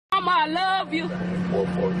I love you.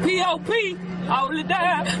 P.O.P. all the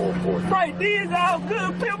time. Right, these all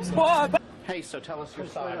good pimp squad. Hey, so tell us your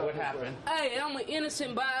side. What happened? Hey, I'm an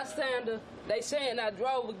innocent bystander. They saying I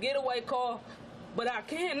drove a getaway car, but I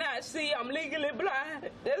cannot see. I'm legally blind.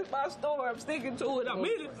 That's my story. I'm sticking to it. I'm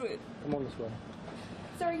innocent. Come on this way.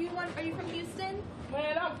 So are you from Houston?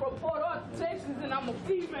 Man, I'm from Port Arthur, Texas, and I'm a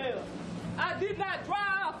female. I did not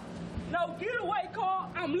drive no getaway car.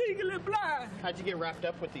 I'm legally blind. How'd you get wrapped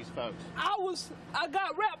up with these folks? I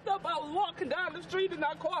got wrapped up. I was walking down the street and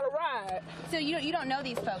I caught a ride. So you don't know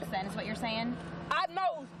these folks then, is what you're saying? I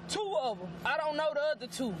know 2 of them. I don't know the other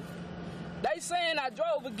 2. They saying I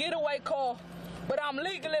drove a getaway car, but I'm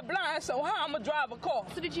legally blind, so how I'm gonna drive a car?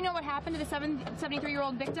 So did you know what happened to the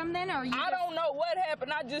 73-year-old victim then, or I don't know what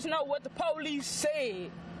happened. I just know what the police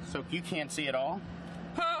said. So you can't see at all?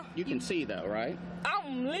 Huh? You can see though, right?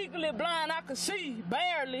 I'm legally blind. I can see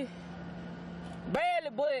barely,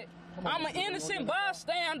 but I'm an innocent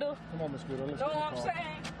bystander. Come on, Miss Good. Know what I'm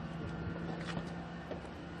saying?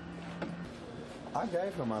 I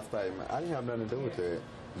gave him my statement. I didn't have nothing to do with that.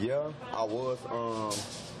 Yeah, I was.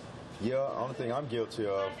 Yeah, only thing I'm guilty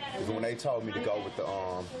of is when they told me to go with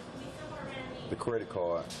the credit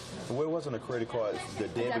card. Well, it wasn't a credit card, it's the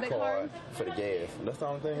debit card for the gas. And that's the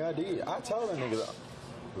only thing I did. I told that nigga,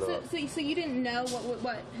 look. So you didn't know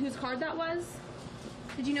whose card that was?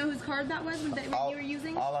 Did you know whose card that was when you were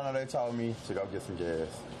using? All I know, they told me to go get some gas.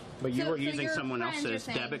 But you were using someone else's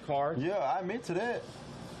debit card? Yeah, I admit to that.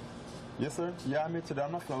 Yes, sir. Yeah, I admit to that.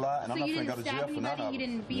 I'm not gonna lie, and I'm not gonna go to jail for none of it. You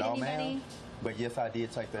didn't beat no, anybody? Ma'am. But yes, I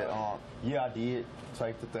did take that. Yeah, I did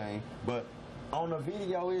take the thing. But on the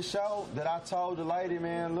video, it showed that I told the lady,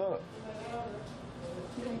 man, look.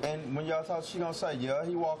 And when y'all talk, she gonna say, yeah,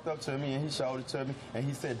 he walked up to me and he showed it to me, and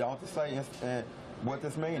he said, don't say and what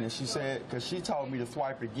this mean. And she said, because she told me to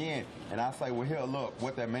swipe again, and I say, well, here, look,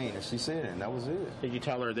 what that mean. And she said it, and that was it. Did you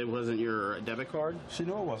tell her that wasn't your debit card? She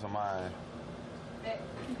knew it wasn't mine.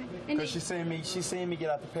 Because she seen me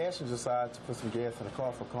get out the passenger side to put some gas in the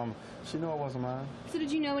car for coming. She knew it wasn't mine. So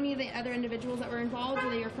did you know any of the other individuals that were involved?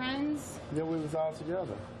 Were they your friends? Yeah, we was all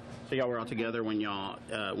together. So y'all were all together when y'all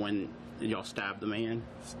stabbed the man?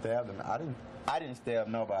 Stabbed him. I didn't stab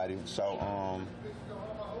nobody. So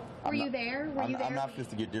Were you there? I'm not fit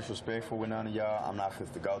to get disrespectful with none of y'all. I'm not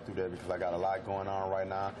fit to go through that because I got a lot going on right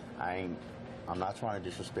now. I'm not trying to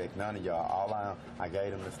disrespect none of y'all. I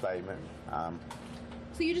gave them the statement.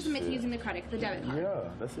 So you just admit to using the debit card? Yeah,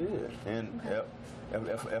 that's it. And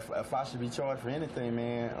if I should be charged for anything,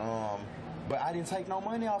 man, but I didn't take no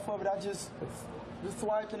money off of it. I just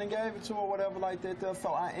swiped it and gave it to her or whatever like that there. So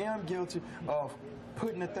I am guilty of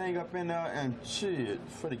putting the thing up in there and shit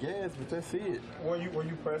for the gas, but that's it. Were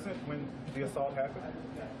you present when the assault happened?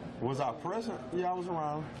 Was I present? Yeah, I was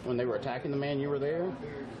around. When they were attacking the man, you were there?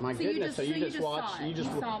 My goodness, so you just watched,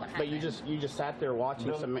 but you just sat there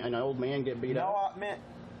watching an old man get beat up? No,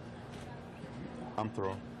 I'm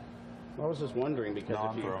through. I was just wondering because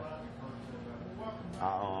I'm through.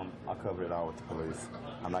 I covered it all with the police.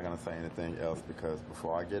 I'm not gonna say anything else because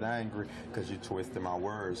before I get angry, because you twisted my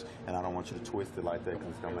words, and I don't want you to twist it like that because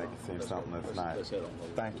it's gonna make it seem something that's not.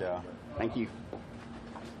 Thank y'all. Thank you.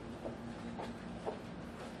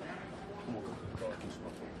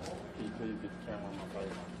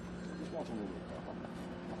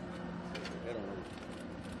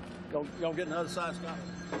 Y'all get another side, Scott?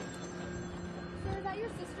 Sir, is that your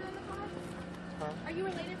sister in the car? Huh? Are you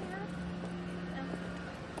related to her?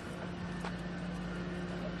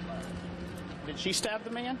 No. Did she stab the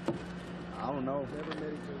man? I don't know.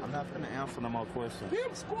 I'm not going to answer no more questions.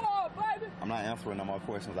 Pimp squad, baby. I'm not answering no more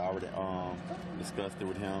questions. I already discussed it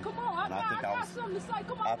with him. Come on, I got something to say.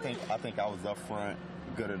 Come on. I think I was upfront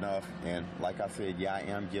good enough, and like I said, yeah, I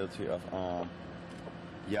am guilty of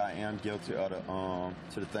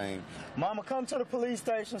to the thing. Mama, come to the police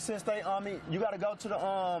station since they you got to go to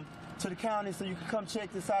the county so you can come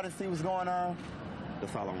check this out and see what's going on.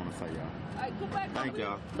 That's all I want to say, y'all. Hey, come back. Thank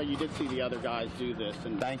y'all. But you did see the other guys do this,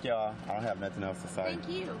 and thank y'all. I don't have nothing else to say. Thank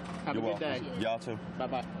you. Have a good day. Y'all too.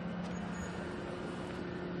 Bye-bye.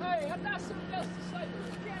 Hey, I got something else to say.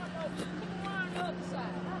 Come around the other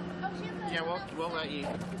side. Oh, she has a... Yeah, we'll let you.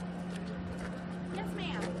 Yes,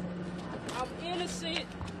 ma'am. I'm innocent.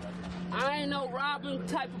 I ain't no robbing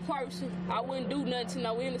type of person. I wouldn't do nothing to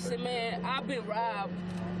no innocent man. I've been robbed.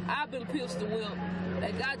 I've been pistol whipped.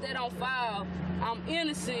 They got that on file. I'm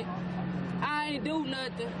innocent. I ain't do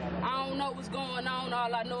nothing. I don't know what's going on.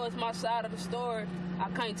 All I know is my side of the story. I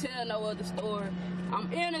can't tell no other story.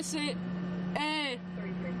 I'm innocent, and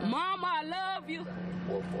Mama, I love you.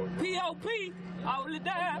 P.O.P. all the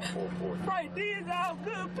time. Right, these all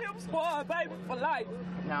good pimp squad, baby, for life.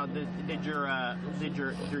 Now, did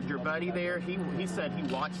your buddy there? He said he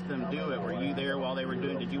watched them do it. Were you there while they were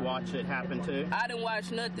doing? Did you watch it happen too? I didn't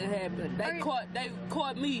watch nothing happen. They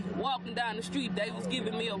caught me walking down the street. They was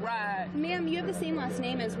giving me a ride. Ma'am, you have the same last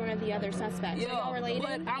name as one of the other suspects. Yeah, Are y'all related?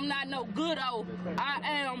 but I'm not no good old. I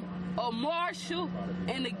am a Marshall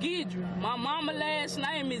and a Guidry. My mama last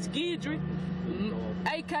name is Guidry,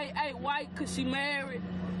 a.k.a. White, because she married.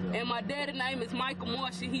 And my daddy name is Michael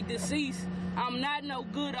Marshall. He deceased. I'm not no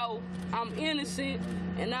good old. I'm innocent,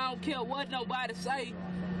 and I don't care what nobody say.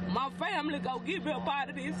 My family go get me up out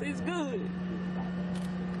of this. It's good.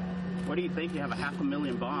 What do you think? You have a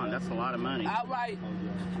 $500,000 bond. That's a lot of money. All right.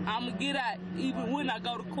 I'm going to get out even when I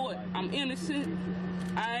go to court. I'm innocent.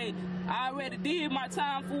 I already did my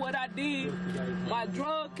time for what I did. My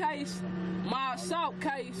drug case, my assault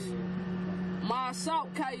case.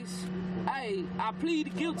 Hey, I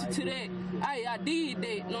pleaded guilty to that. Hey, I did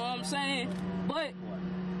that, know what I'm saying? But,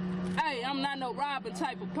 hey, I'm not no robbing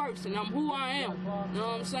type of person. I'm who I am, know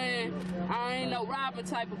what I'm saying? I ain't no robbing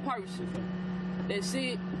type of person. That's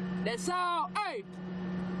it. That's all. Hey,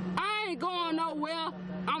 I ain't going nowhere.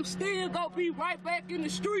 I'm still gonna be right back in the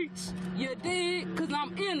streets. You dig? Cause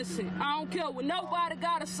I'm innocent. I don't care what nobody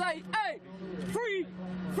gotta say. Hey, free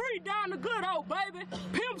down the good old baby.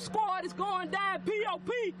 Pimp squad is going down.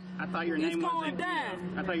 P.O.P. I thought your name was going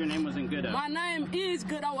down. I thought your name was in Good O. My name is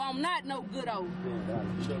Good O. I'm not no Good O.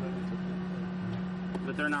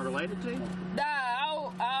 But they're not related to you? Nah,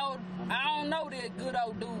 I don't know that Good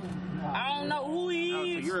O dude. I don't know who he Oh,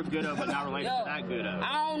 is. so you're a Good O, but not related to that Good O.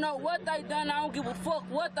 I don't know what they done. I don't give a fuck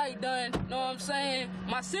what they done. Know what I'm saying?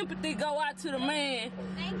 My sympathy go out to the man.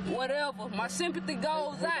 Whatever. My sympathy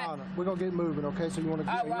goes out. We're gonna get moving, okay? So you wanna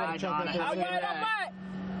All right, check that all down? right.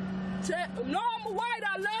 Norma White,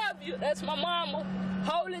 I love you. That's my mama.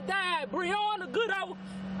 Hold it down. Breonna Good O,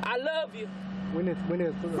 I love you. We need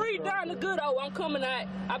Free down the Good O. I'm coming out.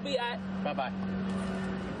 I'll be out. Bye-bye.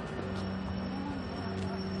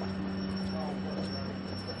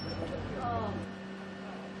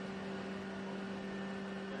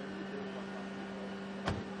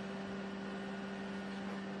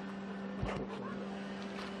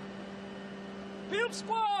 Pimp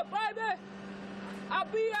squad, baby. I'll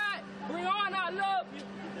be out. Breonna, I love you.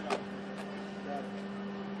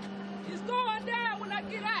 It's going down when I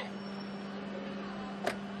get out.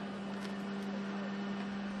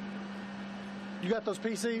 You got those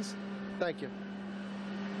PCs? Thank you.